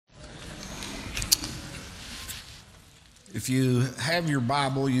If you have your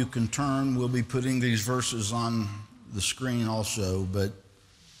Bible, you can turn. We'll be putting these verses on the screen also, but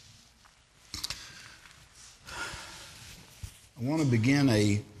I want to begin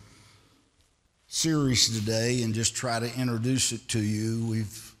a series today and just try to introduce it to you.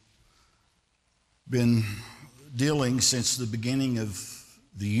 We've been dealing since the beginning of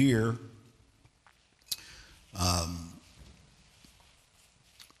the year on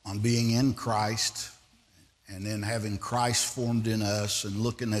being in Christ, and then having Christ formed in us and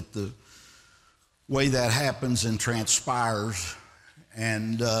looking at the way that happens and transpires.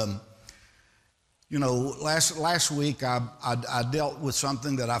 And, last week I dealt with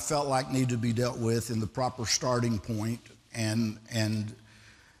something that I felt like needed to be dealt with in the proper starting point. And I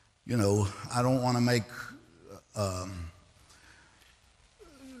don't want to make, I'm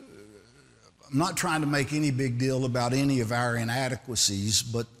not trying to make any big deal about any of our inadequacies,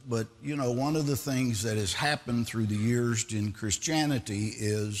 but one of the things that has happened through the years in Christianity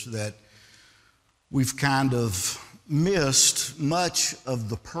is that we've kind of missed much of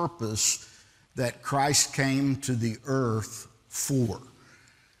the purpose that Christ came to the earth for.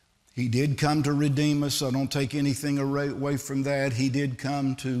 He did come to redeem us. I don't take anything away from that. He did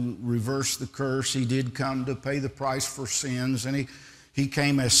come to reverse the curse. He did come to pay the price for sins, and he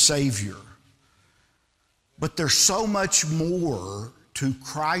came as Savior. But there's so much more to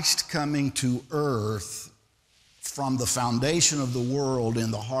Christ coming to earth from the foundation of the world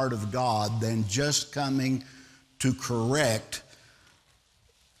in the heart of God than just coming to correct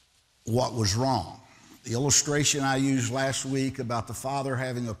what was wrong. The illustration I used last week about the Father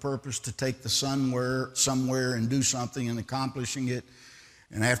having a purpose to take the Son somewhere and do something and accomplishing it,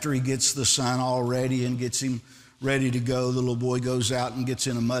 and after he gets the Son all ready and gets him ready to go, the little boy goes out and gets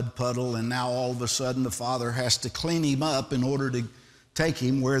in a mud puddle, and now all of a sudden the Father has to clean him up in order to take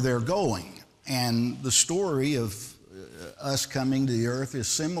him where they're going. And the story of us coming to the earth is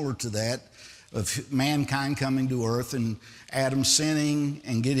similar to that, of mankind coming to earth and Adam sinning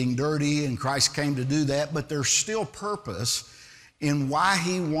and getting dirty, and Christ came to do that, but there's still purpose in why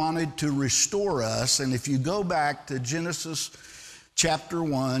he wanted to restore us. And if you go back to Genesis Chapter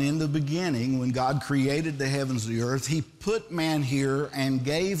 1, in the beginning, when God created the heavens and the earth, he put man here and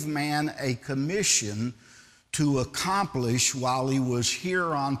gave man a commission to accomplish while he was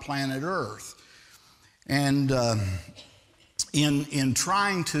here on planet Earth. And in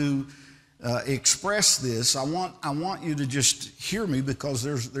trying to express this, I want you to just hear me, because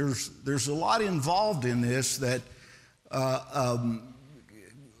there's a lot involved in this that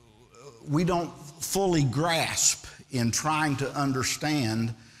we don't fully grasp in trying to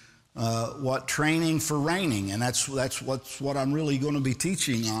understand what training for reigning, and that's what I'm really going to be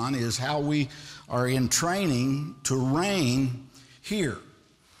teaching on, is how we are in training to reign here.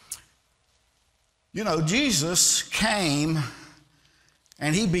 Jesus came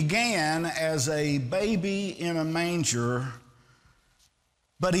and he began as a baby in a manger,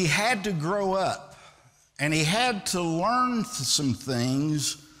 but he had to grow up and he had to learn some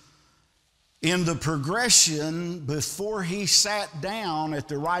things in the progression before he sat down at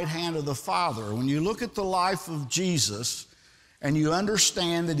the right hand of the Father. When you look at the life of Jesus and you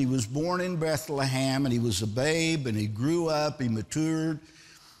understand that he was born in Bethlehem and he was a babe and he grew up, he matured,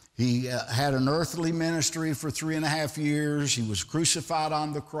 he had an earthly ministry for 3.5 years, he was crucified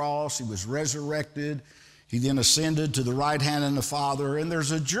on the cross, he was resurrected, he then ascended to the right hand of the Father, and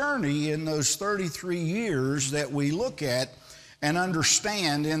there's a journey in those 33 years that we look at and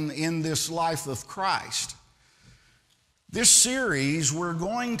understand in this life of Christ. This series, we're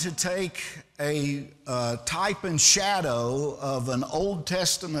going to take a type and shadow of an Old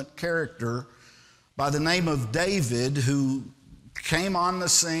Testament character by the name of David, who came on the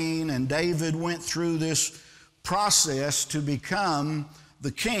scene, and David went through this process to become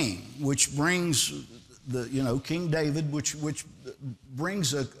the king, which brings King David, which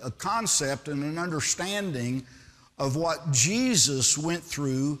brings a concept and an understanding of what Jesus went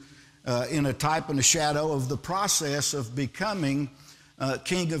through in a type and a shadow of the process of becoming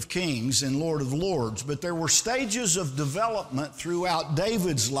King of Kings and Lord of Lords. But there were stages of development throughout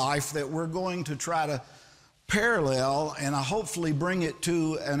David's life that we're going to try to parallel and hopefully bring it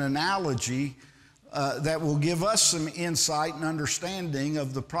to an analogy that will give us some insight and understanding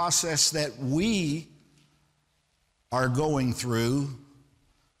of the process that we are going through.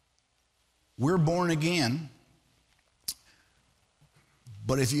 We're born again.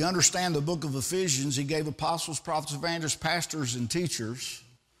 But if you understand the book of Ephesians, he gave apostles, prophets, evangelists, pastors, and teachers,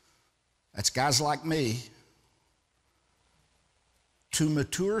 that's guys like me, to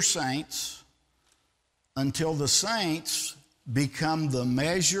mature saints until the saints become the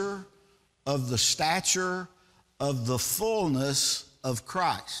measure of the stature of the fullness of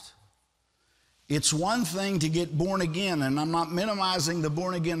Christ. It's one thing to get born again, and I'm not minimizing the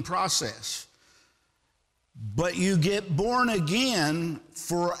born again process, but you get born again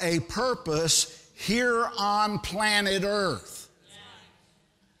for a purpose here on planet Earth.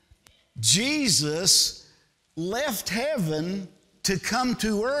 Jesus left heaven to come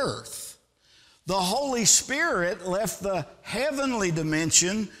to earth. The Holy Spirit left the heavenly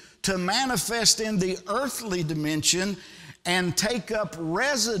dimension to manifest in the earthly dimension and take up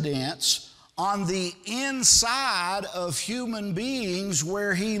residence on the inside of human beings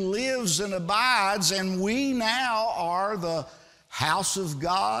where He lives and abides, and we now are the house of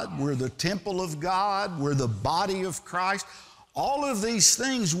God, we're the temple of God, we're the body of Christ. All of these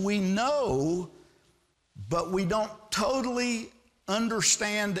things we know, but we don't totally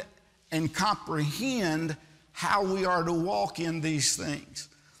understand and comprehend how we are to walk in these things.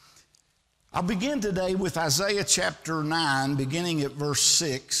 I'll begin today with Isaiah chapter 9, beginning at verse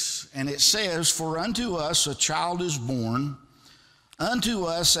 6, and it says, "For unto us a child is born, unto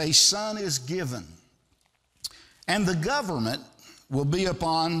us a son is given, and the government will be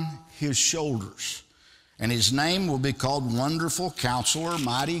upon His shoulders. And His name will be called Wonderful Counselor,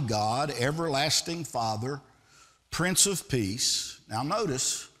 Mighty God, Everlasting Father, Prince of Peace." Now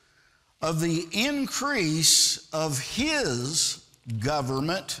notice, "of the increase of His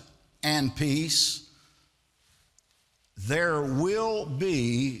government and peace, there will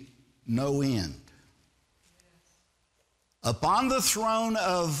be no end. Upon the throne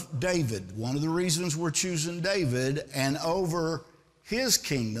of David," one of the reasons we're choosing David, "and over His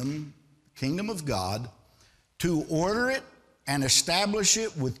kingdom, kingdom of God, to order it and establish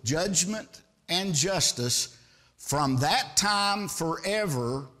it with judgment and justice from that time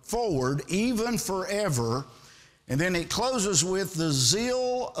forever forward, even forever." And then it closes with, "the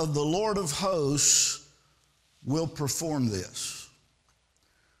zeal of the Lord of hosts will perform this."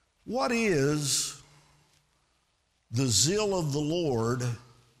 What is the zeal of the Lord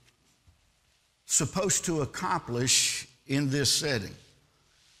supposed to accomplish in this setting?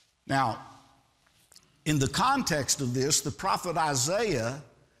 Now, in the context of this, the prophet Isaiah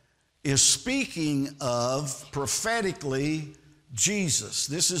is speaking of prophetically Jesus.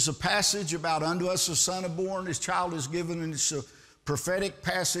 This is a passage about unto us a son is born, His child is given, and it's a prophetic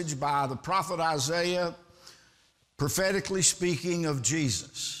passage by the prophet Isaiah, prophetically speaking of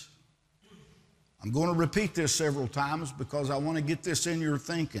Jesus. I'm going to repeat this several times because I want to get this in your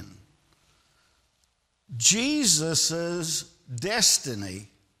thinking. Jesus' destiny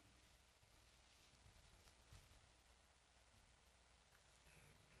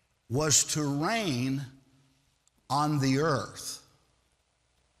was to reign on the earth.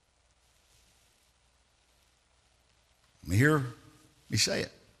 Let me say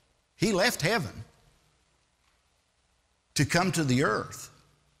it. He left heaven to come to the earth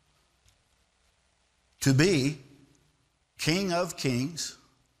to be King of kings,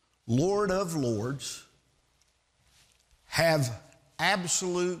 Lord of lords, have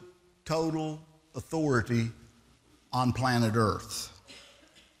absolute, total authority on planet earth.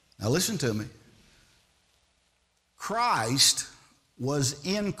 Now listen to me. Christ was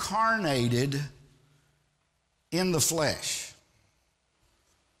incarnated in the flesh.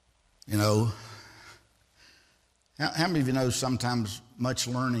 You know, how many of you know sometimes much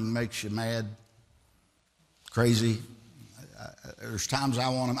learning makes you mad, crazy? There's times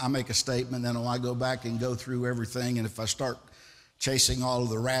I make a statement, then I go back and go through everything, and if I start chasing all of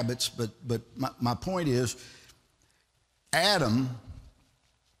the rabbits, but my point is, Adam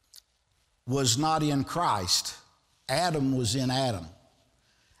was not in Christ. Adam was in Adam.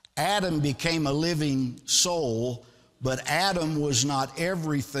 Adam became a living soul, but Adam was not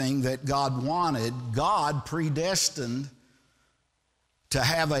everything that God wanted. God predestined to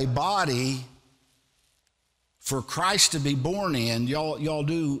have a body for Christ to be born in. Y'all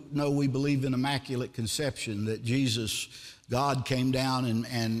do know we believe in Immaculate Conception, that Jesus, God came down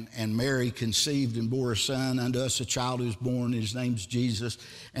and Mary conceived and bore a son. Unto us a child who's born, His name's Jesus.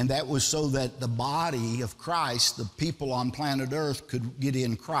 And that was so that the body of Christ, the people on planet Earth, could get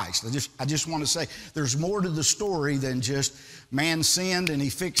in Christ. I just want to say there's more to the story than just man sinned and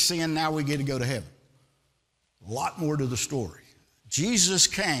He fixed sin, now we get to go to heaven. A lot more to the story. Jesus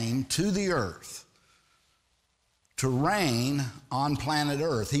came to the earth to reign on planet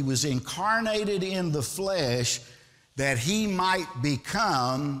Earth. He was incarnated in the flesh that He might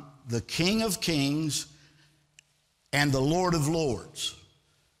become the King of kings and the Lord of lords.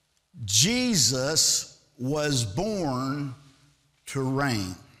 Jesus was born to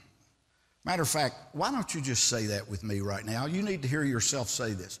reign. Matter of fact, why don't you just say that with me right now? You need to hear yourself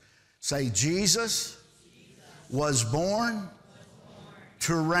say this. Say, Jesus was born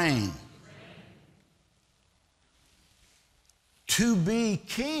to reign. To be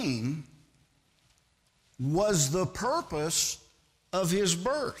king was the purpose of his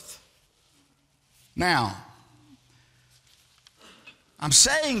birth. Now, I'm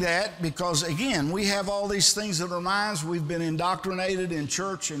saying that because, again, we have all these things in our minds. We've been indoctrinated in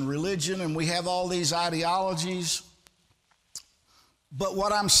church and religion, and we have all these ideologies. But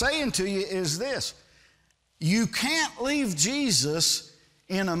what I'm saying to you is this: you can't leave Jesus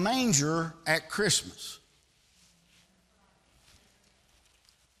in a manger at Christmas.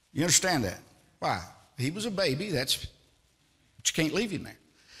 You understand that? Why? He was a baby, but you can't leave him there.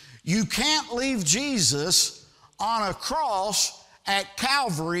 You can't leave Jesus on a cross at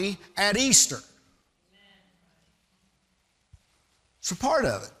Calvary at Easter. It's a part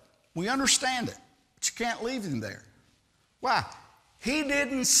of it. We understand it, but you can't leave him there. Why? He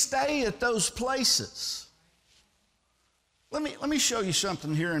didn't stay at those places. Let me show you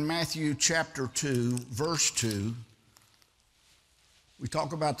something here in Matthew chapter 2, verse 2. We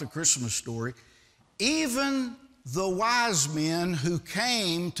talk about the Christmas story. Even the wise men who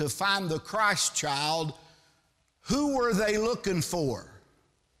came to find the Christ child, who were they looking for?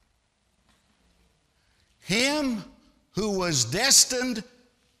 Him who was destined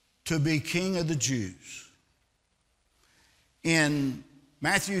to be King of the Jews. In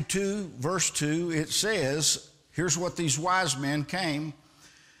Matthew 2, verse 2, it says, here's what these wise men came.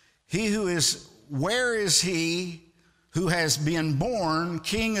 Where is he who has been born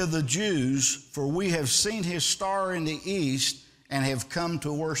King of the Jews? For we have seen his star in the east and have come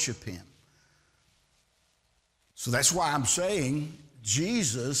to worship him. So that's why I'm saying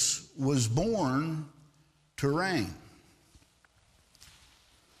Jesus was born to reign.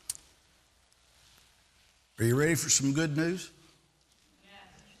 Are you ready for some good news?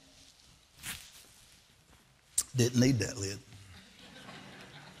 Yes. Didn't need that lid.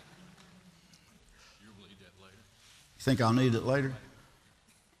 You'll need that later. You think I'll need it later?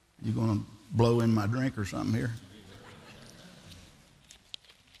 You going to blow in my drink or something here?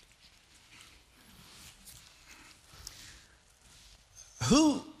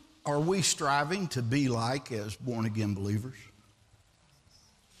 Who are we striving to be like as born-again believers?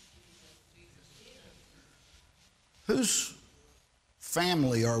 Whose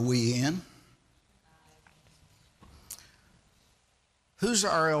family are we in? Who's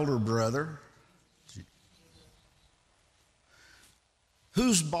our elder brother?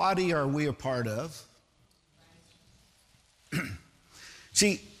 Whose body are we a part of?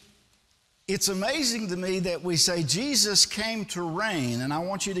 See, it's amazing to me that we say Jesus came to reign, and I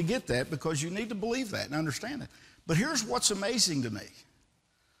want you to get that because you need to believe that and understand it. But here's what's amazing to me.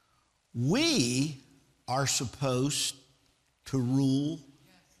 We are supposed to rule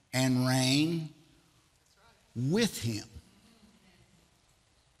and reign with him.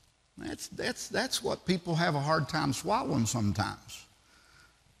 That's what people have a hard time swallowing sometimes.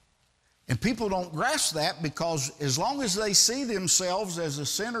 And people don't grasp that because as long as they see themselves as a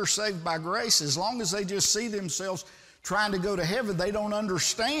sinner saved by grace, as long as they just see themselves trying to go to heaven, they don't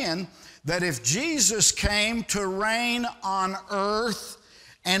understand that if Jesus came to reign on earth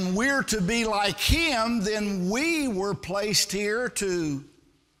and we're to be like him, then we were placed here to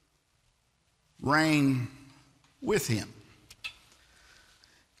reign with him.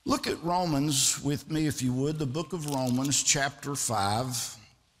 Look at Romans with me, if you would, the book of Romans, chapter 5,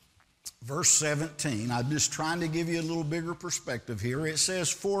 verse 17. I'm just trying to give you a little bigger perspective here. It says,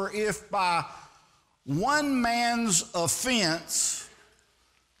 for if by one man's offense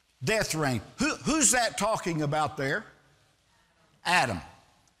death reigned. Who's that talking about there? Adam.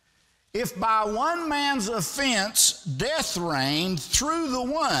 If by one man's offense death reigned through the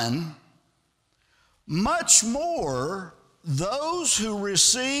one, much more those who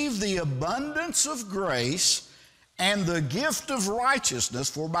receive the abundance of grace and the gift of righteousness,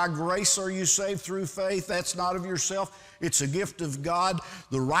 for by grace are you saved through faith, that's not of yourself, it's a gift of God.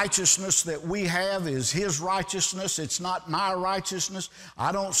 The righteousness that we have is his righteousness, it's not my righteousness.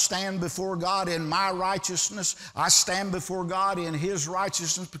 I don't stand before God in my righteousness, I stand before God in his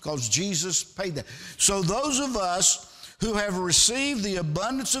righteousness because Jesus paid that. So those of us who have received the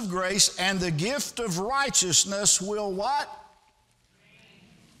abundance of grace and the gift of righteousness will what?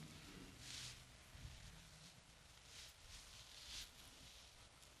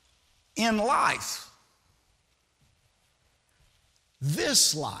 In life,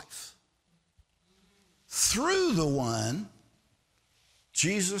 this life, through the one,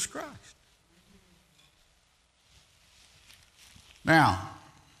 Jesus Christ. Now,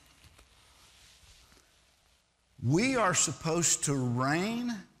 we are supposed to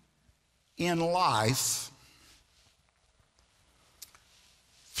reign in life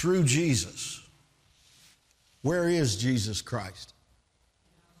through Jesus. Where is Jesus Christ?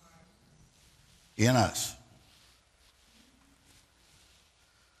 In us.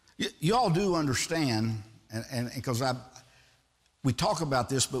 You all do understand, and because we talk about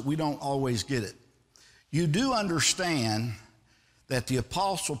this, but we don't always get it. You do understand that the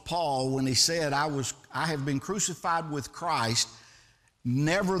Apostle Paul, when he said, I have been crucified with Christ,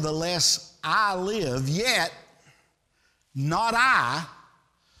 nevertheless I live, yet not I,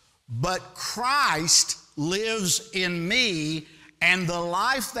 but Christ lives in me, and the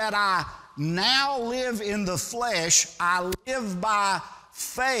life that I now live in the flesh, I live by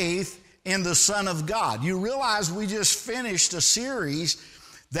faith in the Son of God. You realize we just finished a series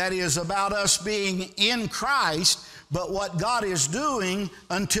that is about us being in Christ, but what God is doing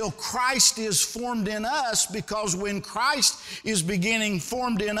until Christ is formed in us, because when Christ is beginning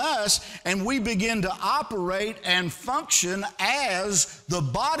formed in us and we begin to operate and function as the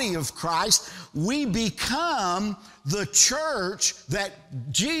body of Christ, we become the church that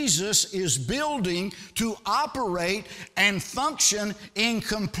Jesus is building to operate and function in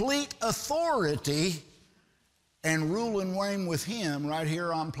complete authority and rule and reign with Him right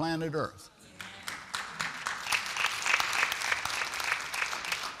here on planet Earth.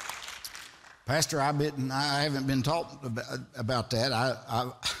 Pastor, I haven't been taught about that.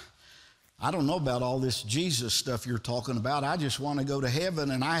 I don't know about all this Jesus stuff you're talking about. I just want to go to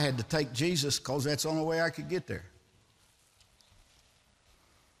heaven, and I had to take Jesus because that's the only way I could get there.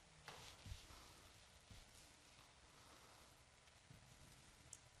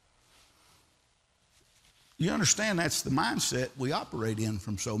 You understand that's the mindset we operate in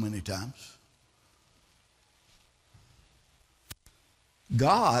from so many times.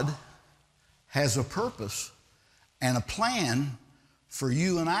 God has a purpose and a plan for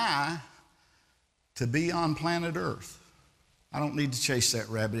you and I to be on planet Earth. I don't need to chase that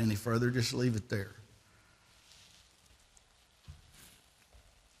rabbit any further, just leave it there.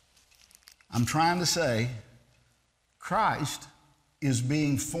 I'm trying to say Christ is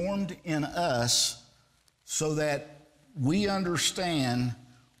being formed in us so that we understand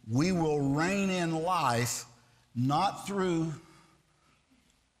we will reign in life not through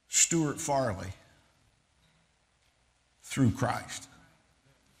Stuart Farley, through Christ.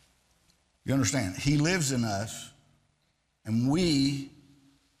 You understand? He lives in us, and we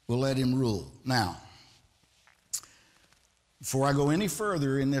will let Him rule. Now, before I go any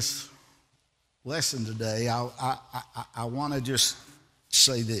further in this lesson today, I want to just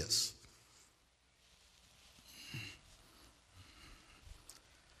say this.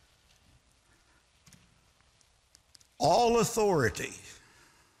 All authority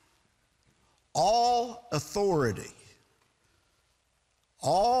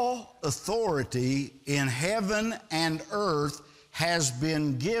in heaven and earth has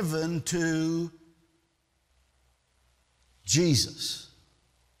been given to Jesus.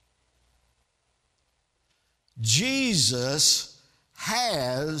 Jesus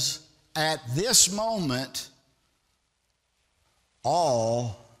has at this moment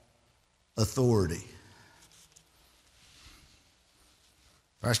all authority.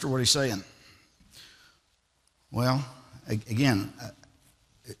 Pastor, what are you saying? Well, again,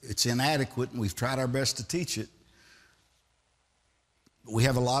 it's inadequate, and we've tried our best to teach it. But we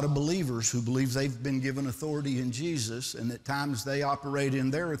have a lot of believers who believe they've been given authority in Jesus, and at times they operate in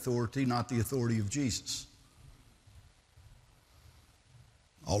their authority, not the authority of Jesus.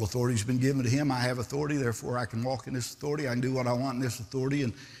 All authority has been given to Him. I have authority, therefore I can walk in this authority. I can do what I want in this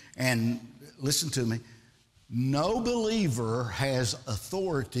authority. And listen to me. No believer has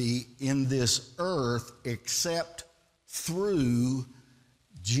authority in this earth except through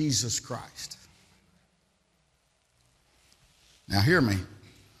Jesus Christ. Now hear me.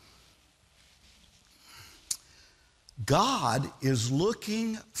 God is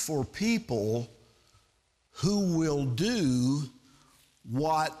looking for people who will do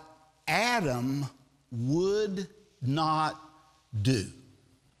what Adam would not do.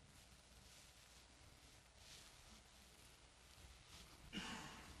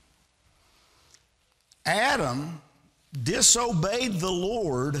 Adam disobeyed the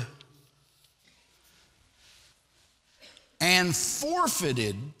Lord and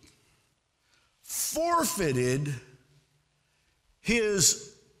forfeited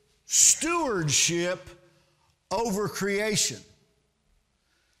his stewardship over creation.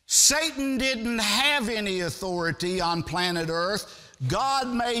 Satan didn't have any authority on planet Earth. God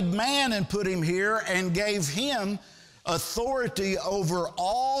made man and put him here and gave him authority over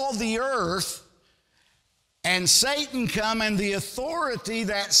all the earth. And Satan come, and the authority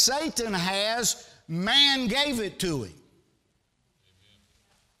that Satan has, man gave it to him.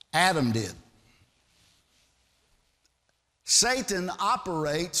 Adam did. Satan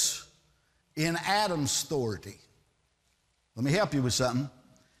operates in Adam's authority. Let me help you with something.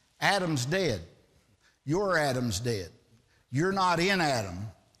 Adam's dead. Your Adam's dead. You're not in Adam.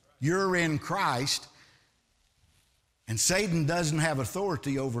 You're in Christ. And Satan doesn't have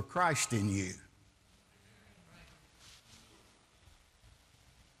authority over Christ in you.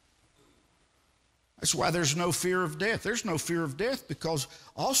 That's why there's no fear of death. There's no fear of death because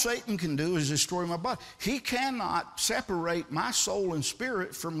all Satan can do is destroy my body. He cannot separate my soul and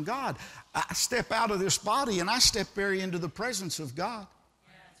spirit from God. I step out of this body and I step there into the presence of God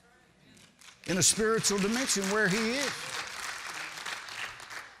in a spiritual dimension where He is.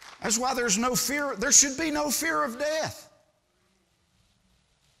 That's why there's no fear. There should be no fear of death.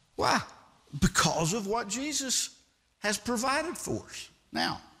 Why? Because of what Jesus has provided for us.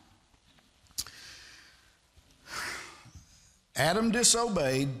 Now, Adam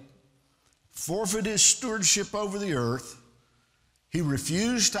disobeyed, forfeited his stewardship over the earth. He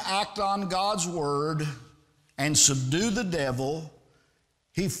refused to act on God's word and subdue the devil.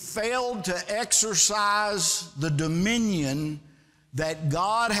 He failed to exercise the dominion that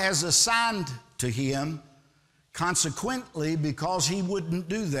God has assigned to him. Consequently, because he wouldn't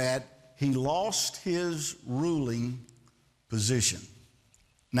do that, he lost his ruling position.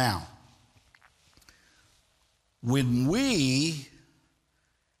 Now, when we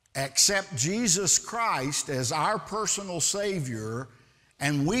accept Jesus Christ as our personal Savior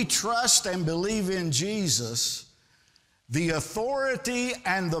and we trust and believe in Jesus, the authority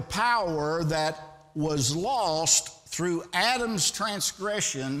and the power that was lost through Adam's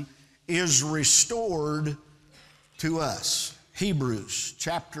transgression is restored to us. Hebrews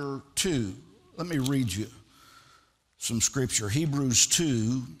chapter 2. Let me read you some scripture. Hebrews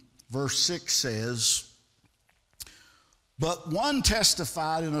 2, verse 6 says, "But one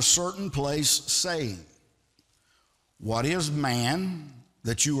testified in a certain place, saying, What is man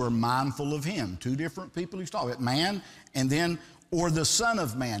that you are mindful of him?" Two different people he's talking about. Man and then, or the Son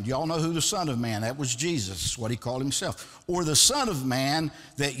of Man. Y'all know who the Son of Man? That was Jesus, what he called himself. Or the Son of Man,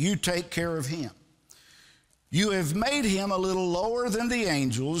 that you take care of him. You have made him a little lower than the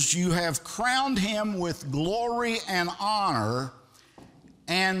angels. You have crowned him with glory and honor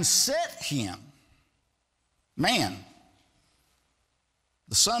and set him, man,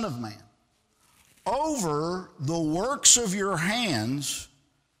 the Son of Man, over the works of your hands.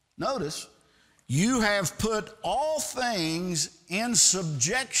 Notice, you have put all things in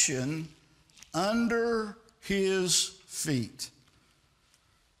subjection under his feet.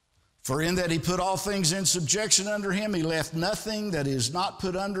 For in that he put all things in subjection under him, he left nothing that is not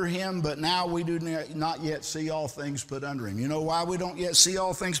put under him, but now we do not yet see all things put under him. You know why we don't yet see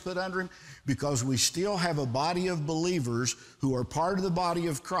all things put under him? Because we still have a body of believers who are part of the body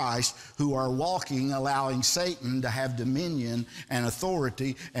of Christ, who are walking, allowing Satan to have dominion and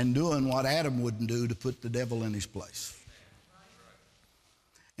authority and doing what Adam wouldn't do to put the devil in his place.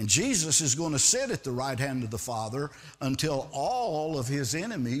 And Jesus is going to sit at the right hand of the Father until all of his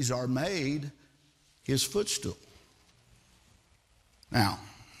enemies are made his footstool. Now,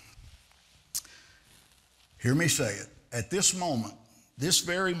 hear me say it. At this moment, this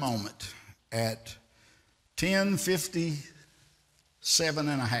very moment, at 10:57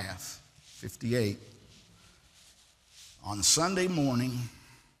 and a half, 58, on Sunday morning,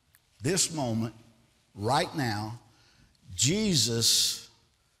 this moment, right now, Jesus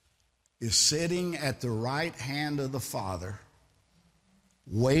is sitting at the right hand of the Father,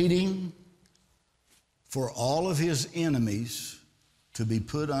 waiting for all of his enemies to be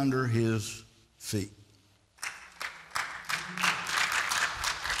put under his feet.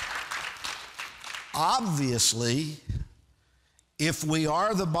 Obviously, if we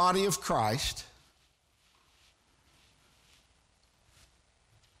are the body of Christ,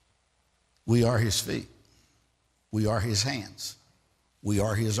 we are his feet. We are his hands. We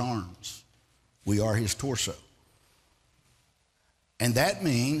are his arms. We are his torso. And that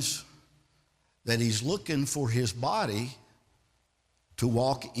means that he's looking for his body to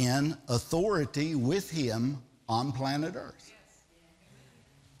walk in authority with him on planet Earth.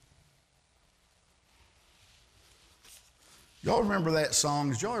 Y'all remember that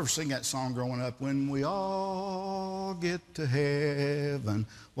song? Did y'all ever sing that song growing up? When we all get to heaven,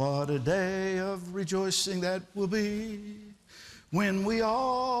 what a day of rejoicing that will be. When we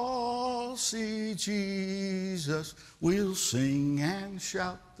all see Jesus, we'll sing and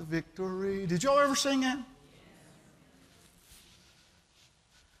shout the victory. Did y'all ever sing that?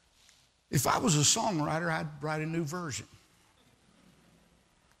 If I was a songwriter, I'd write a new version.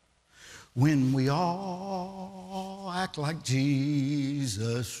 When we all act like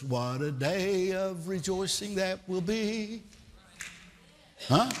Jesus. What a day of rejoicing that will be.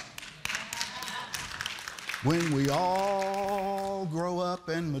 Huh? When we all grow up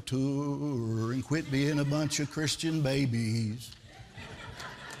and mature and quit being a bunch of Christian babies.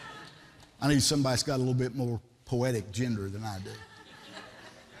 I need somebody that's got a little bit more poetic gender than I do.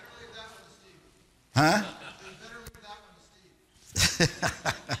 Huh?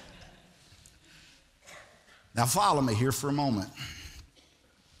 Now follow me here for a moment.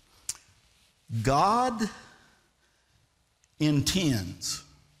 God intends,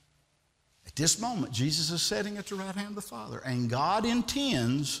 at this moment, Jesus is sitting at the right hand of the Father, and God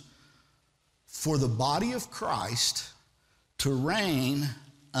intends for the body of Christ to reign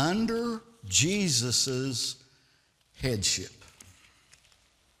under Jesus' headship.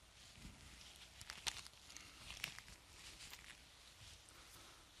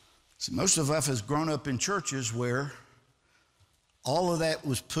 See, most of us has grown up in churches where all of that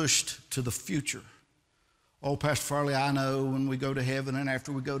was pushed to the future. Oh, Pastor Farley, I know when we go to heaven, and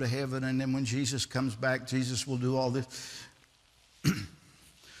after we go to heaven, and then when Jesus comes back, Jesus will do all this.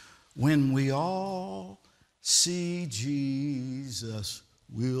 When we all see Jesus,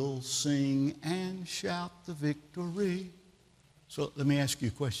 we'll sing and shout the victory. So let me ask you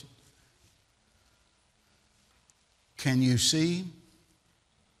a question. Can you see him?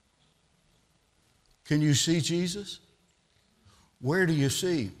 Can you see Jesus? Where do you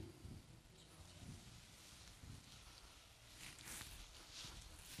see him?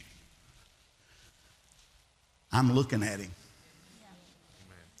 I'm looking at him.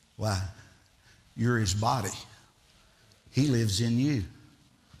 Why? You're his body. He lives in you.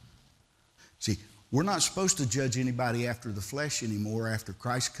 See, we're not supposed to judge anybody after the flesh anymore. After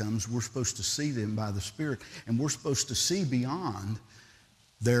Christ comes, we're supposed to see them by the Spirit, and we're supposed to see beyond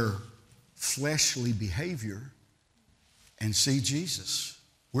their fleshly behavior and see Jesus.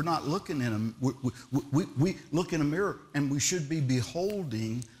 We're not looking in them. We look in a mirror, and we should be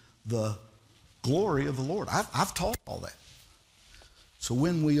beholding the glory of the Lord. I've taught all that. So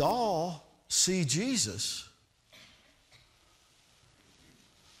when we all see Jesus,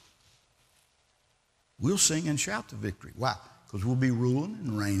 we'll sing and shout the victory. Why? Because we'll be ruling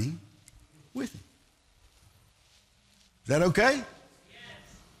and reigning with him. Is that okay?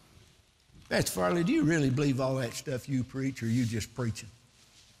 Pastor Farley, do you really believe all that stuff you preach, or are you just preaching?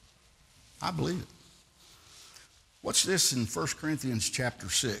 I believe it. Watch this in 1 Corinthians chapter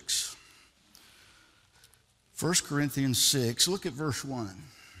 6. 1 Corinthians 6, look at verse 1.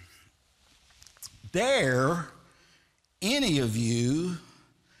 Dare any of you,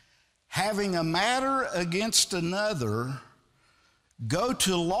 having a matter against another, go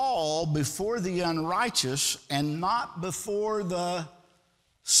to law before the unrighteous and not before the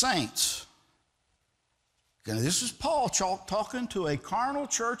saints? Okay, this is Paul talking to a carnal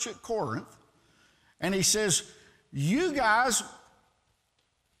church at Corinth, and he says, you guys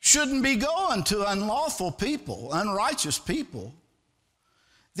shouldn't be going to unlawful people, unrighteous people.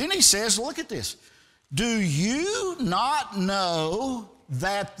 Then he says, look at this. Do you not know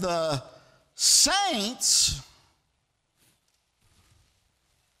that the saints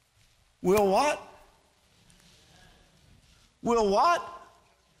will what? Will what?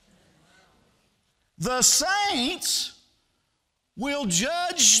 The saints will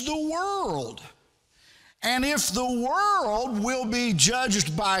judge the world. And if the world will be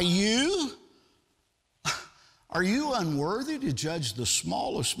judged by you, are you unworthy to judge the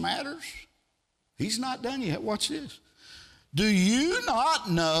smallest matters? He's not done yet. Watch this. Do you not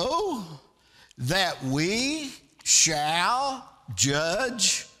know that we shall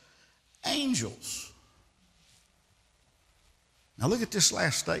judge angels? Now look at this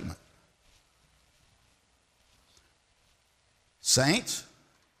last statement. Saints,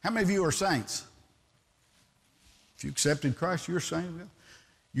 how many of you are saints? If you accepted Christ, you're a saint of God.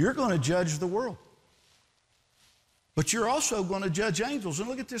 You're going to judge the world. But you're also going to judge angels. And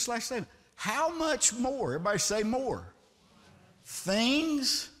look at this last statement. How much more? Everybody say more.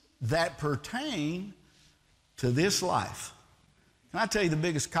 Things that pertain to this life. Can I tell you the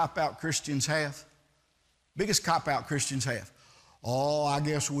biggest cop-out Christians have? Biggest cop-out Christians have. Oh, I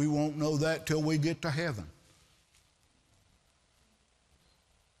guess we won't know that till we get to heaven.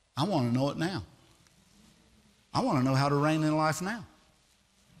 I want to know it now. I want to know how to reign in life now.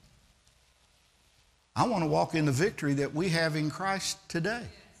 I want to walk in the victory that we have in Christ today.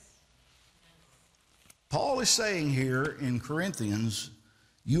 Paul is saying here in Corinthians,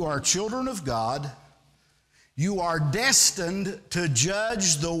 you are children of God. You are destined to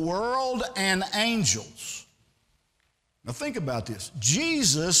judge the world and angels. Now think about this.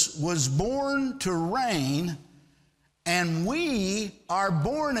 Jesus was born to reign and we are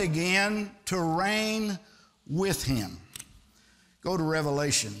born again to reign with him. Go to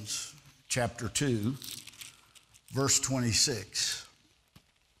Revelations chapter 2, verse 26.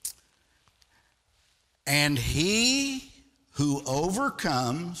 And he who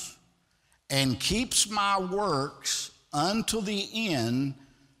overcomes and keeps my works unto the end,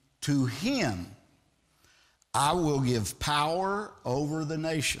 to him I will give power over the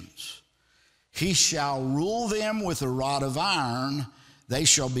nations. He shall rule them with a rod of iron. They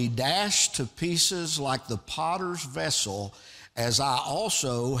shall be dashed to pieces like the potter's vessel, as I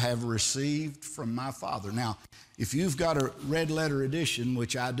also have received from my Father. Now, if you've got a red letter edition,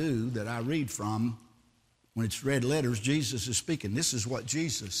 which I do, that I read from, when it's red letters, Jesus is speaking. This is what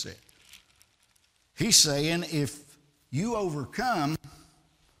Jesus said. He's saying, if you overcome,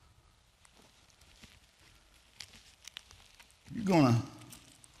 you're going to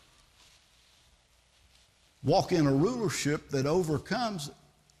walk in a rulership that overcomes,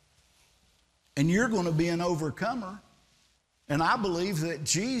 and you're going to be an overcomer. And I believe that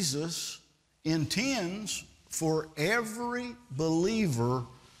Jesus intends for every believer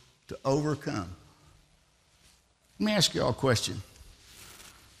to overcome. Let me ask you all a question.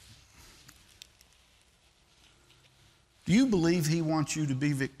 Do you believe he wants you to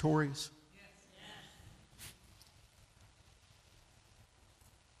be victorious?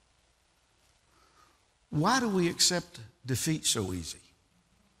 Why do we accept defeat so easy?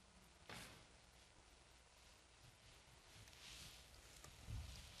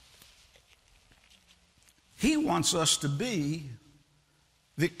 He wants us to be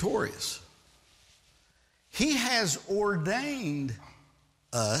victorious. He has ordained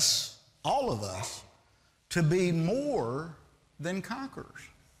us, all of us, to be more than conquerors.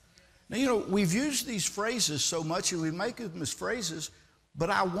 Now, you know, we've used these phrases so much and we make them as phrases, but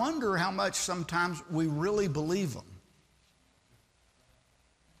I wonder how much sometimes we really believe them.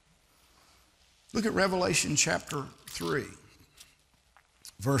 Look at Revelation chapter 3,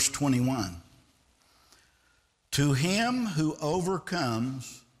 verse 21. To him who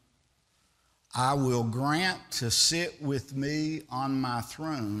overcomes, I will grant to sit with me on my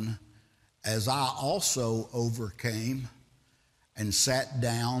throne, as I also overcame and sat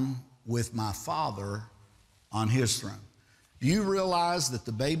down with my Father on his throne. Do you realize that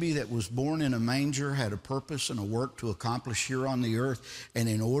the baby that was born in a manger had a purpose and a work to accomplish here on the earth? And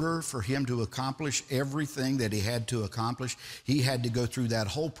in order for him to accomplish everything that he had to accomplish, he had to go through that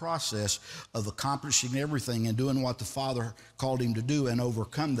whole process of accomplishing everything and doing what the Father called him to do and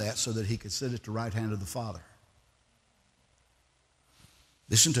overcome that so that he could sit at the right hand of the Father.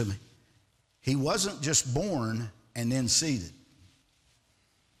 Listen to me. He wasn't just born and then seated.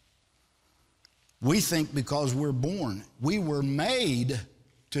 We think because we're born, we were made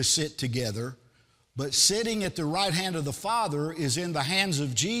to sit together, but sitting at the right hand of the Father is in the hands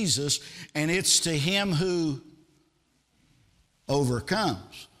of Jesus, and it's to him who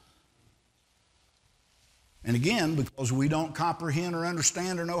overcomes. And again, because we don't comprehend or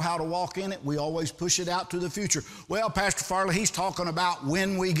understand or know how to walk in it, we always push it out to the future. Well, Pastor Farley, he's talking about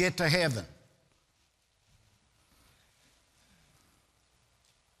when we get to heaven.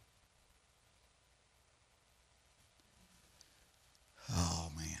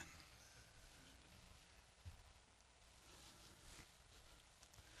 Oh, man.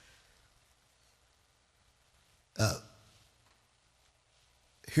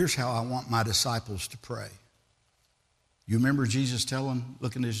 Here's how I want my disciples to pray. You remember Jesus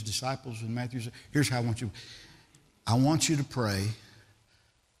looking at his disciples in Matthew? Here's how I want you to pray.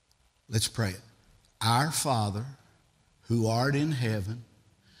 Let's pray it. Our Father, who art in heaven,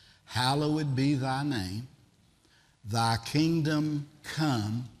 hallowed be thy name. Thy kingdom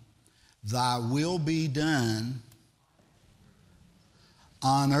come, thy will be done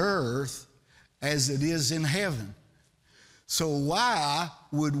on earth as it is in heaven. So why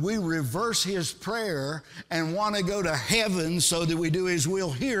would we reverse his prayer and want to go to heaven so that we do his will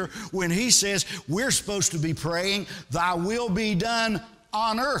here when he says we're supposed to be praying, thy will be done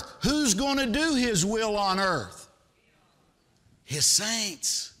on earth? Who's going to do his will on earth? His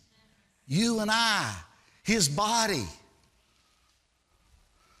saints, you and I. His body.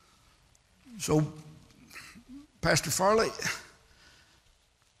 So, Pastor Farley,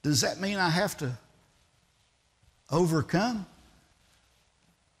 does that mean I have to overcome?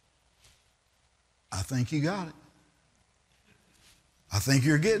 I think you got it. I think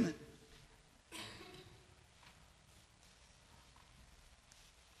you're getting it.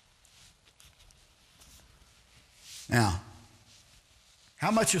 Now, how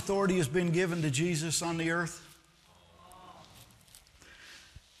much authority has been given to Jesus on the earth?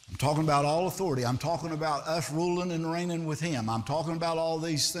 I'm talking about all authority. I'm talking about us ruling and reigning with him. I'm talking about all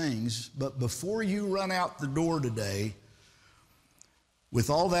these things. But before you run out the door today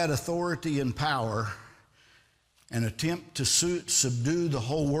with all that authority and power and attempt to subdue the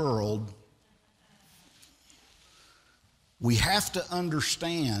whole world, we have to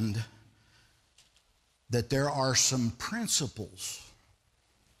understand that there are some principles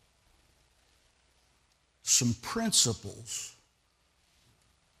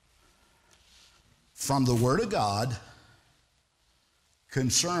from the Word of God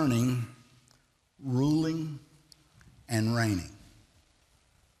concerning ruling and reigning.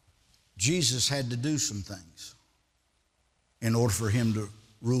 Jesus had to do some things in order for him to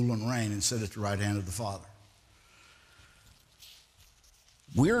rule and reign and sit at the right hand of the Father.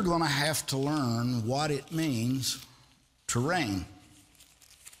 We're going to have to learn what it means to reign.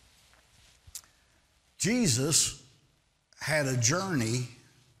 Jesus had a journey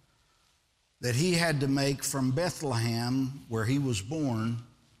that he had to make from Bethlehem, where he was born,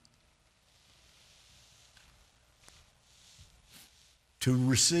 to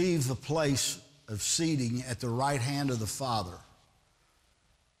receive a place of seating at the right hand of the Father.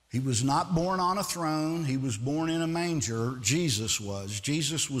 He was not born on a throne. He was born in a manger. Jesus was.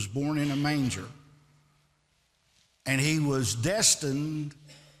 Jesus was born in a manger. And he was destined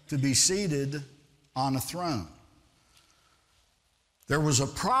to be seated on a throne. There was a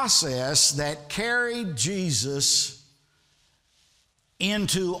process that carried Jesus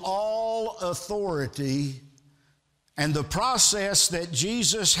into all authority, and the process that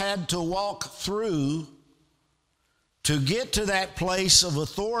Jesus had to walk through to get to that place of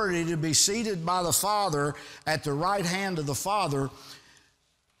authority to be seated by the Father at the right hand of the Father,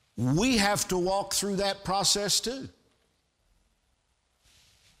 we have to walk through that process too.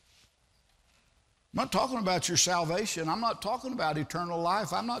 I'm not talking about your salvation. I'm not talking about eternal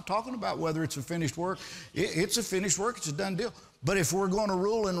life. I'm not talking about whether it's a finished work. It's a finished work. It's a done deal. But if we're going to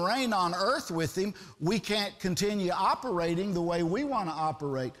rule and reign on earth with him, we can't continue operating the way we want to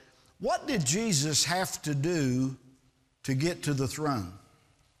operate. What did Jesus have to do to get to the throne?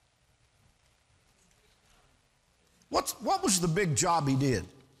 What was the big job he did?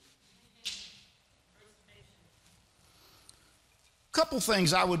 A couple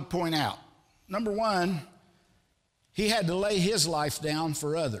things I would point out. Number one, he had to lay his life down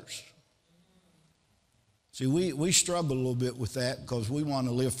for others. See, we struggle a little bit with that because we want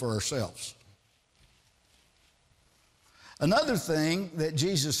to live for ourselves. Another thing that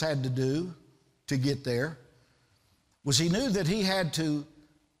Jesus had to do to get there was he knew that he had to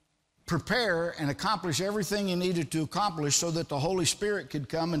prepare and accomplish everything he needed to accomplish so that the Holy Spirit could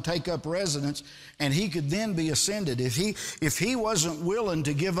come and take up residence and he could then be ascended. If he wasn't willing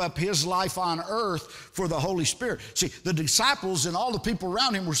to give up his life on earth for the Holy Spirit. See, the disciples and all the people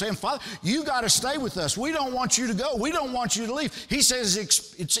around him were saying, Father, you got to stay with us. We don't want you to go. We don't want you to leave. He says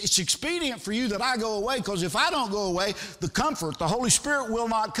it's expedient for you that I go away, because if I don't go away, the Comfort, the Holy Spirit will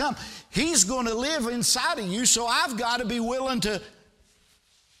not come. He's going to live inside of you, so I've got to be willing to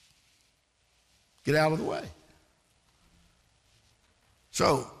get out of the way.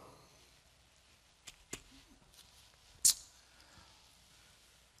 So,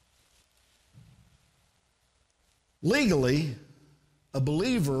 legally, a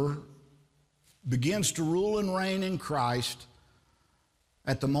believer begins to rule and reign in Christ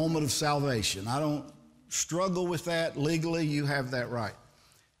at the moment of salvation. I don't struggle with that. Legally, you have that right.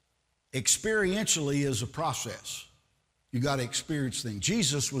 Experientially is a process. You got to experience things.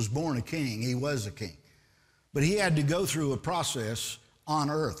 Jesus was born a king. He was a king. But he had to go through a process on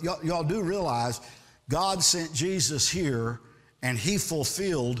earth. Y'all do realize God sent Jesus here, and he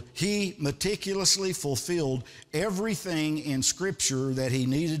meticulously fulfilled everything in Scripture that he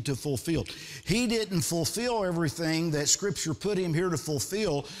needed to fulfill. He didn't fulfill everything that Scripture put him here to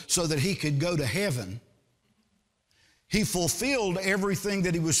fulfill so that he could go to heaven. He fulfilled everything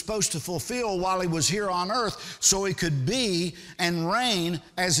that he was supposed to fulfill while he was here on earth so he could be and reign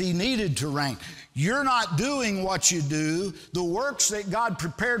as he needed to reign. You're not doing what you do. The works that God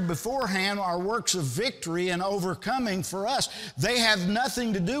prepared beforehand are works of victory and overcoming for us. They have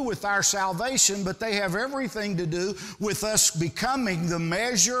nothing to do with our salvation, but they have everything to do with us becoming the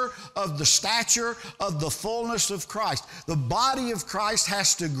measure of the stature of the fullness of Christ. The body of Christ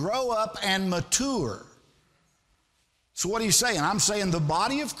has to grow up and mature. So what are you saying? I'm saying the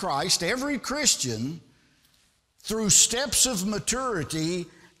body of Christ, every Christian, through steps of maturity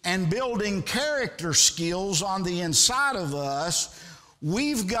and building character skills on the inside of us,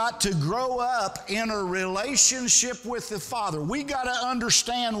 We've got to grow up in a relationship with the Father. We got to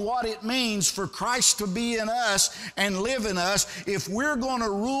understand what it means for Christ to be in us and live in us. If we're going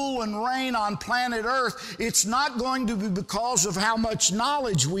to rule and reign on planet Earth, it's not going to be because of how much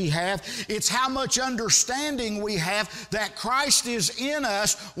knowledge we have. It's how much understanding we have that Christ is in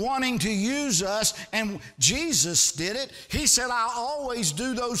us, wanting to use us. And Jesus did it. He said, I always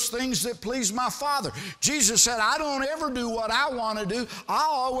do those things that please my Father. Jesus said, I don't ever do what I want to do. I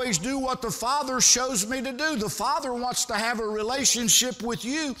always do what the Father shows me to do. The Father wants to have a relationship with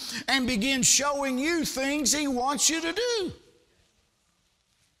you and begin showing you things He wants you to do.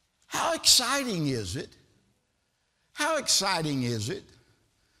 How exciting is it? How exciting is it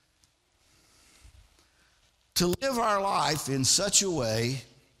to live our life in such a way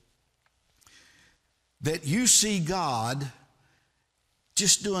that you see God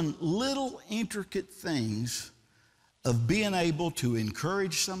just doing little intricate things of being able to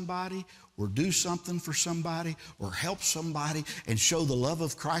encourage somebody or do something for somebody or help somebody and show the love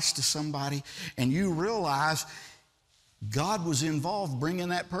of Christ to somebody, and you realize God was involved bringing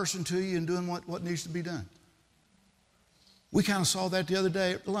that person to you and doing what needs to be done. We kind of saw that the other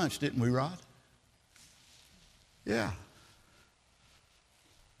day at lunch, didn't we, Rod? Yeah.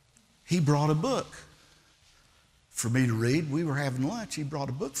 He brought a book for me to read. We were having lunch. He brought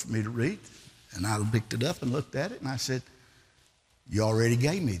a book for me to read. And I picked it up and looked at it, and I said, you already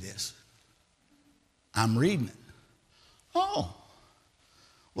gave me this. I'm reading it. Oh,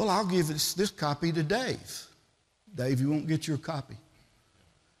 well, I'll give this copy to Dave. Dave, you won't get your copy.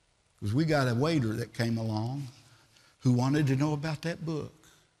 Because we got a waiter that came along who wanted to know about that book.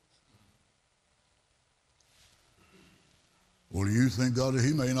 Well, do you think God,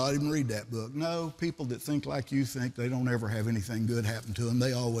 he may not even read that book? No, people that think like you think, they don't ever have anything good happen to them.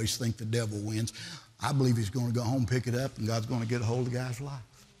 They always think the devil wins. I believe he's going to go home, pick it up, and God's going to get a hold of the guy's life.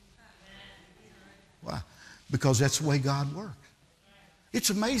 Why? Because that's the way God works. It's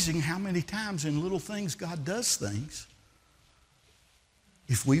amazing how many times in little things God does things.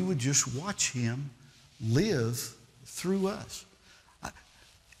 If we would just watch him live through us.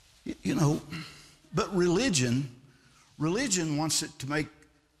 But religion wants it to make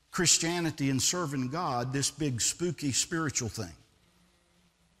Christianity and serving God this big, spooky, spiritual thing.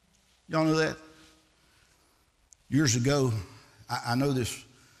 Y'all know that? Years ago, I know this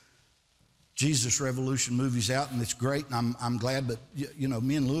Jesus Revolution movie's out, and it's great, and I'm glad, but,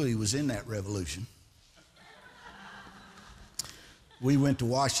 me and Louie was in that revolution. We went to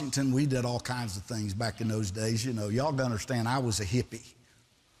Washington. We did all kinds of things back in those days. Y'all gotta understand, I was a hippie.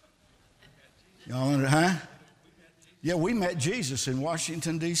 Y'all understand, huh? Yeah, we met Jesus in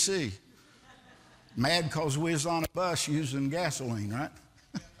Washington, D.C. Mad because we was on a bus using gasoline, right?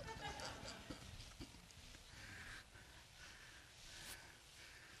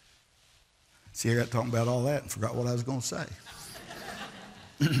 See, I got talking about all that and forgot what I was going to say.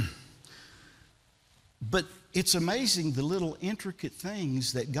 But it's amazing the little intricate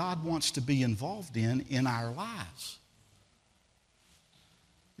things that God wants to be involved in our lives.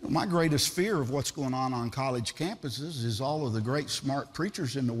 My greatest fear of what's going on college campuses is all of the great smart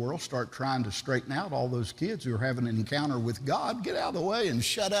preachers in the world start trying to straighten out all those kids who are having an encounter with God. Get out of the way and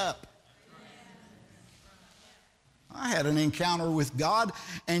shut up. I had an encounter with God,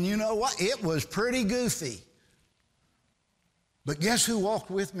 and you know what? It was pretty goofy. But guess who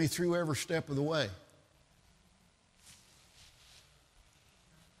walked with me through every step of the way?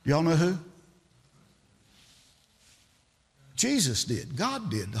 Y'all know who? Jesus did.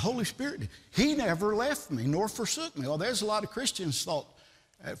 God did. The Holy Spirit did. He never left me nor forsook me. Well, there's a lot of Christians thought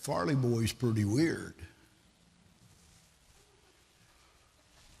that Farley boy's pretty weird.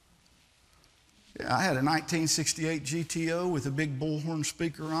 Yeah, I had a 1968 GTO with a big bullhorn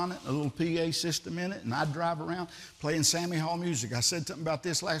speaker on it, a little PA system in it, and I'd drive around playing Sammy Hall music. I said something about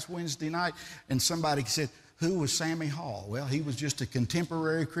this last Wednesday night, and somebody said, who was Sammy Hall? Well, he was just a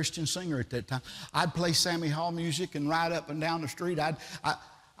contemporary Christian singer at that time. I'd play Sammy Hall music and ride up and down the street.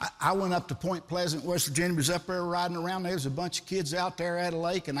 I went up to Point Pleasant, West Virginia, was up there riding around. There was a bunch of kids out there at a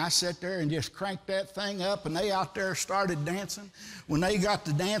lake, and I sat there and just cranked that thing up, and they out there started dancing. When they got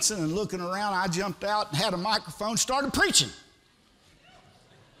to dancing and looking around, I jumped out and had a microphone, started preaching.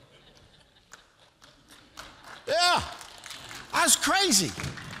 Yeah, I was crazy.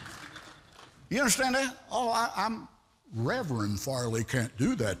 You understand that? Oh, I'm Reverend Farley can't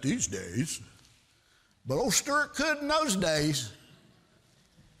do that these days. But old Stewart could in those days.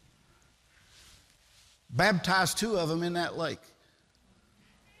 Baptized 2 of them in that lake.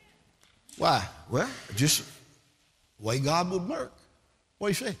 Why? Well, just the way God would work. What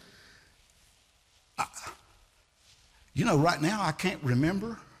do you say? You know, right now I can't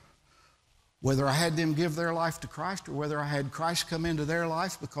remember whether I had them give their life to Christ or whether I had Christ come into their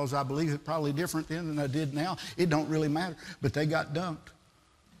life, because I believe it probably different then than I did now. It don't really matter, but they got dunked.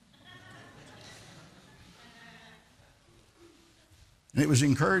 And it was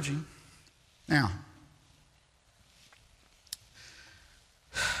encouraging. Now,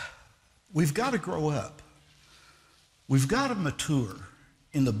 we've got to grow up. We've got to mature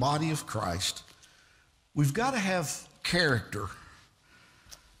in the body of Christ. We've got to have character.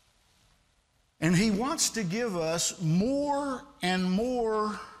 And he wants to give us more and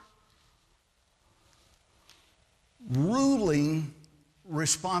more ruling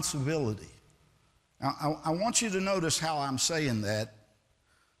responsibility. Now, I want you to notice how I'm saying that,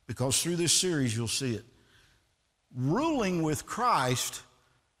 because through this series you'll see it. Ruling with Christ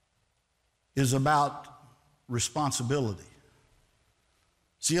is about responsibility.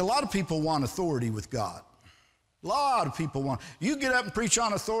 See, a lot of people want authority with God. A lot of people want. You get up and preach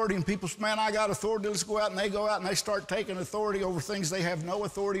on authority and people say, man, I got authority, let's go out, and they go out and they start taking authority over things they have no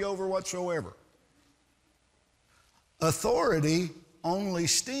authority over whatsoever. Authority only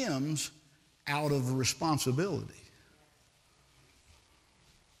stems out of responsibility.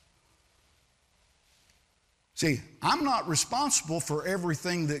 See, I'm not responsible for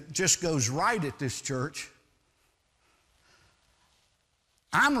everything that just goes right at this church.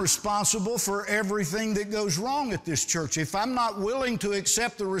 I'm responsible for everything that goes wrong at this church. If I'm not willing to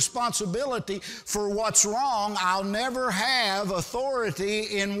accept the responsibility for what's wrong, I'll never have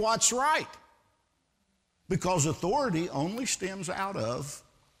authority in what's right. Because authority only stems out of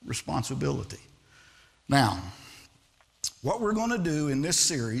responsibility. Now, what we're going to do in this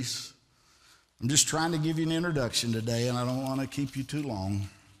series, I'm just trying to give you an introduction today, and I don't want to keep you too long.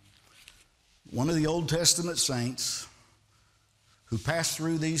 One of the Old Testament saints who passed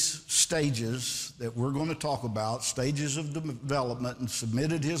through these stages that we're going to talk about, stages of development, and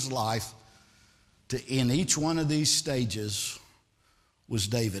submitted his life to in each one of these stages, was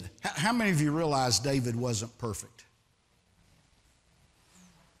David. How many of you realize David wasn't perfect?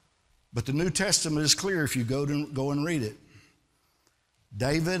 But the New Testament is clear if you go and read it.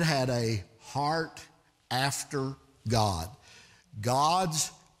 David had a heart after God.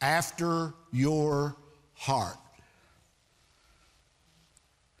 God's after your heart.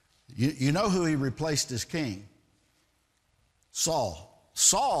 You know who he replaced as king? Saul.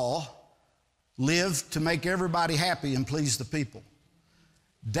 Saul lived to make everybody happy and please the people.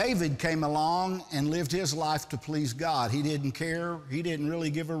 David came along and lived his life to please God. He didn't care. He didn't really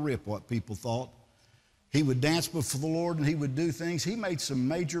give a rip what people thought. He would dance before the Lord and he would do things. He made some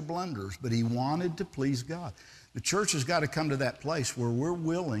major blunders, but he wanted to please God. The church has got to come to that place where we're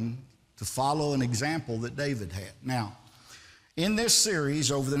willing to follow an example that David had. Now, in this series,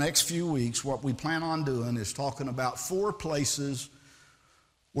 over the next few weeks, what we plan on doing is talking about 4 places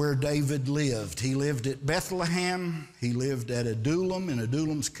where David lived. He lived at Bethlehem, he lived at Adullam, in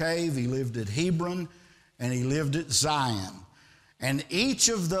Adullam's cave, he lived at Hebron, and he lived at Zion. And each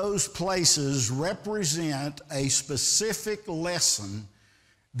of those places represent a specific lesson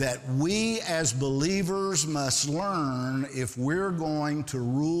that we as believers must learn if we're going to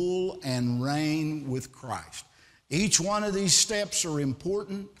rule and reign with Christ. Each one of these steps are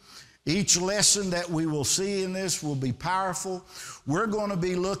important. Each lesson that we will see in this will be powerful. We're going to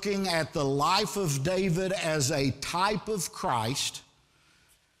be looking at the life of David as a type of Christ.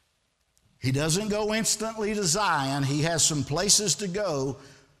 He doesn't go instantly to Zion. He has some places to go.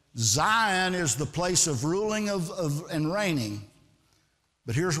 Zion is the place of ruling and reigning.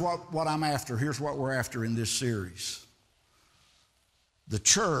 But here's what I'm after. Here's what we're after in this series. The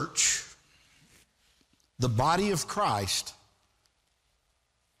church, the body of Christ,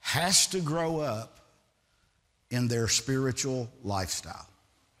 has to grow up in their spiritual lifestyle.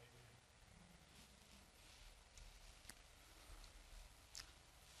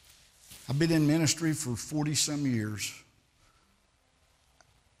 I've been in ministry for 40-some years,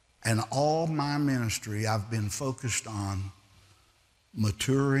 and all my ministry I've been focused on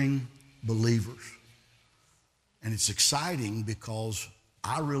maturing believers. And it's exciting because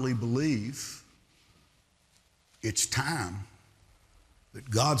I really believe it's time that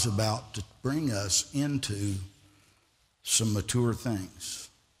God's about to bring us into some mature things.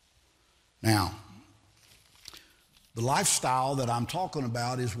 Now, the lifestyle that I'm talking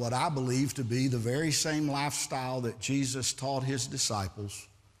about is what I believe to be the very same lifestyle that Jesus taught his disciples.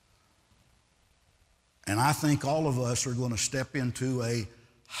 And I think all of us are going to step into a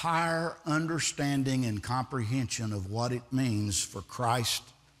higher understanding and comprehension of what it means for Christ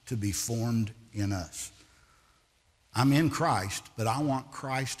to be formed in us. I'm in Christ, but I want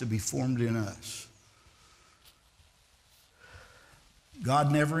Christ to be formed in us.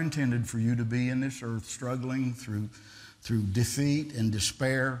 God never intended for you to be in this earth struggling through defeat and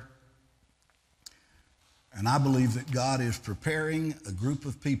despair. And I believe that God is preparing a group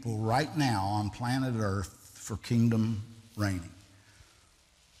of people right now on planet Earth for kingdom reigning.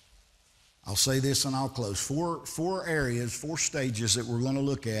 I'll say this and I'll close. Four areas, 4 stages that we're going to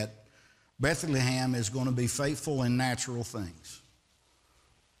look at. Bethlehem is going to be faithful in natural things.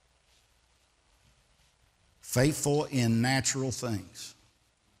 Faithful in natural things.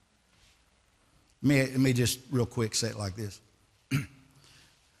 Let me just real quick say it like this.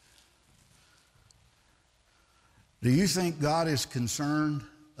 Do you think God is concerned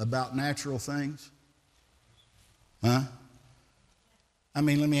about natural things? Huh? I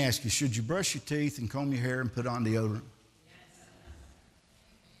mean, let me ask you, should you brush your teeth and comb your hair and put on deodorant?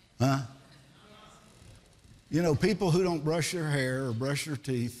 Huh? You know, people who don't brush their hair or brush their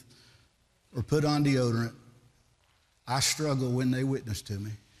teeth or put on deodorant, I struggle when they witness to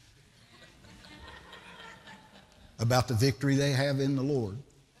me about the victory they have in the Lord.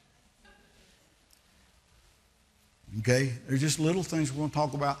 Okay? They're just little things we're going to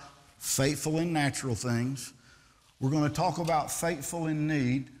talk about. Faithful in natural things. We're going to talk about faithful in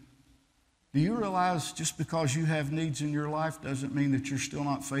need. Do you realize just because you have needs in your life doesn't mean that you're still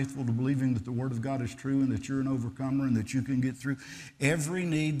not faithful to believing that the Word of God is true and that you're an overcomer and that you can get through? Every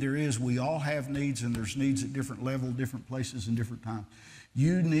need there is, we all have needs, and there's needs at different levels, different places, and different times.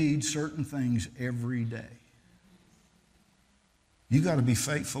 You need certain things every day. You got to be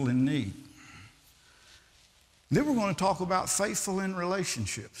faithful in need. Then we're going to talk about faithful in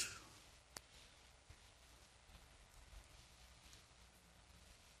relationships.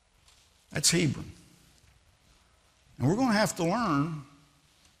 That's Hebron. And we're going to have to learn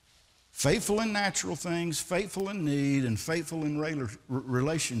faithful in natural things, faithful in need, and faithful in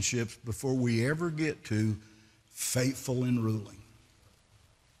relationships before we ever get to faithful in ruling.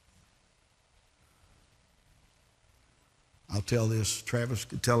 I'll tell this. Travis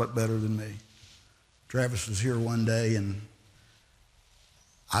could tell it better than me. Travis was here one day, and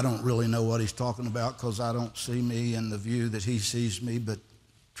I don't really know what he's talking about because I don't see me in the view that he sees me, but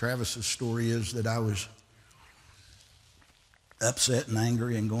Travis's story is that I was upset and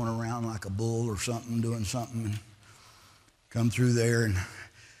angry and going around like a bull or something, doing something, and come through there, and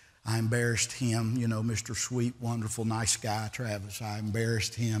I embarrassed him, you know, Mr. Sweet, wonderful, nice guy, Travis. I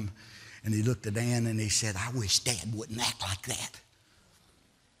embarrassed him, and he looked at Ann and he said, "I wish Dad wouldn't act like that."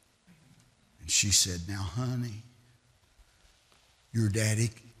 And she said, "Now, honey, your daddy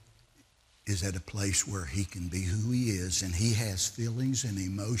is at a place where he can be who he is, and he has feelings and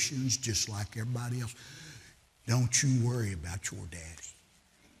emotions just like everybody else. Don't you worry about your daddy."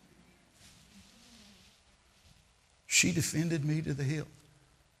 She defended me to the hilt.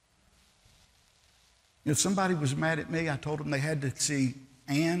 If somebody was mad at me, I told them they had to see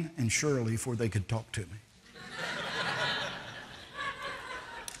Ann and Shirley before they could talk to me.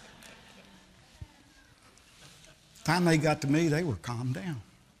 The time they got to me, they were calmed down.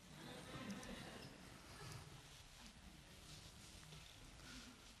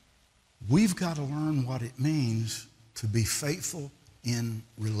 We've got to learn what it means to be faithful in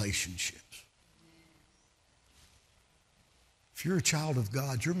relationships. If you're a child of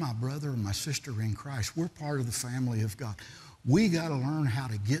God, you're my brother and my sister in Christ. We're part of the family of God. We got to learn how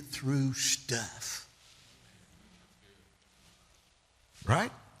to get through stuff.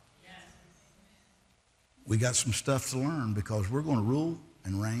 Right? We got some stuff to learn because we're going to rule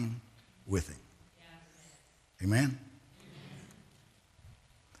and reign with Him. Amen?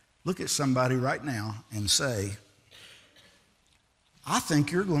 Look at somebody right now and say, "I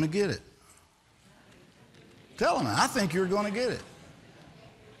think you're going to get it." Tell them, "I think you're going to get it."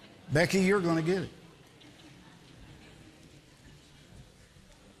 Becky, you're going to get it.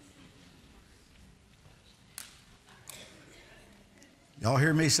 Y'all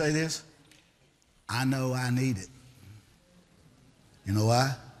hear me say this? I know I need it. You know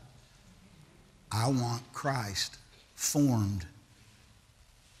why? I want Christ formed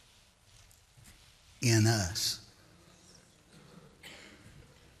in us.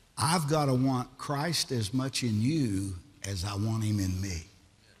 I've got to want Christ as much in you as I want Him in me.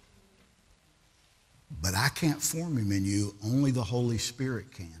 But I can't form Him in you, only the Holy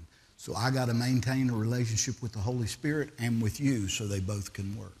Spirit can. So I got to maintain a relationship with the Holy Spirit and with you so they both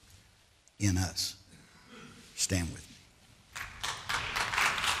can work in us. Stand with me.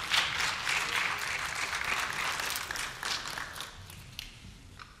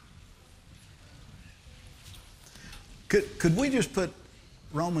 Could we just put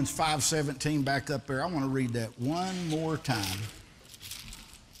Romans 5:17 back up there? I want to read that one more time.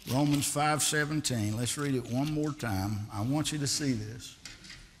 Romans 5:17. Let's read it one more time. I want you to see this.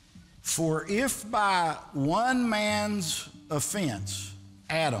 For if by one man's offense,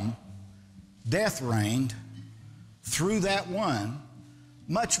 Adam, death reigned through that one,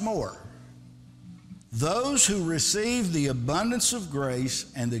 much more those who receive the abundance of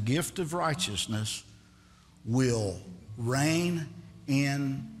grace and the gift of righteousness will reign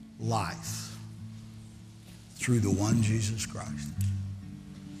in life through the one Jesus Christ.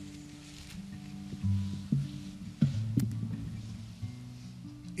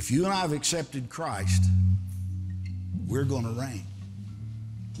 If you and I have accepted Christ, we're going to reign.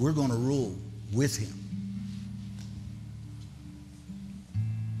 We're going to rule with him.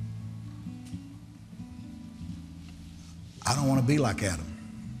 I don't want to be like Adam.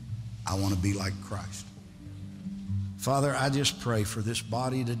 I want to be like Christ. Father, I just pray for this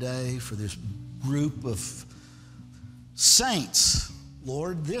body today, for this group of saints.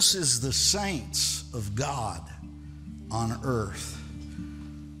 Lord, this is the saints of God on earth.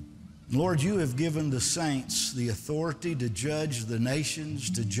 Lord, you have given the saints the authority to judge the nations,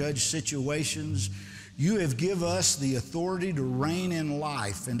 to judge situations. You have given us the authority to reign in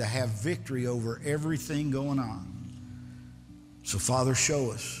life and to have victory over everything going on. So, Father,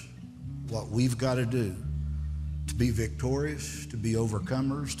 show us what we've got to do to be victorious, to be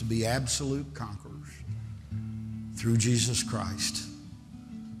overcomers, to be absolute conquerors through Jesus Christ.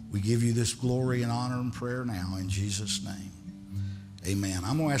 We give you this glory and honor and prayer now in Jesus' name. Amen.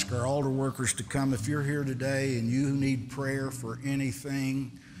 I'm going to ask our altar workers to come. If you're here today and you need prayer for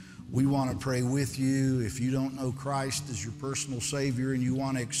anything, we want to pray with you. If you don't know Christ as your personal Savior and you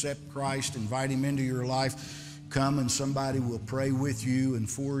want to accept Christ, invite him into your life, come and somebody will pray with you and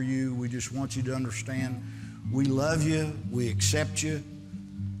for you. We just want you to understand we love you, we accept you,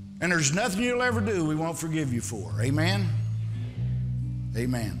 and there's nothing you'll ever do we won't forgive you for. Amen?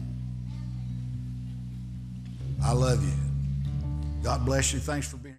 Amen. I love you. God bless you. Thanks for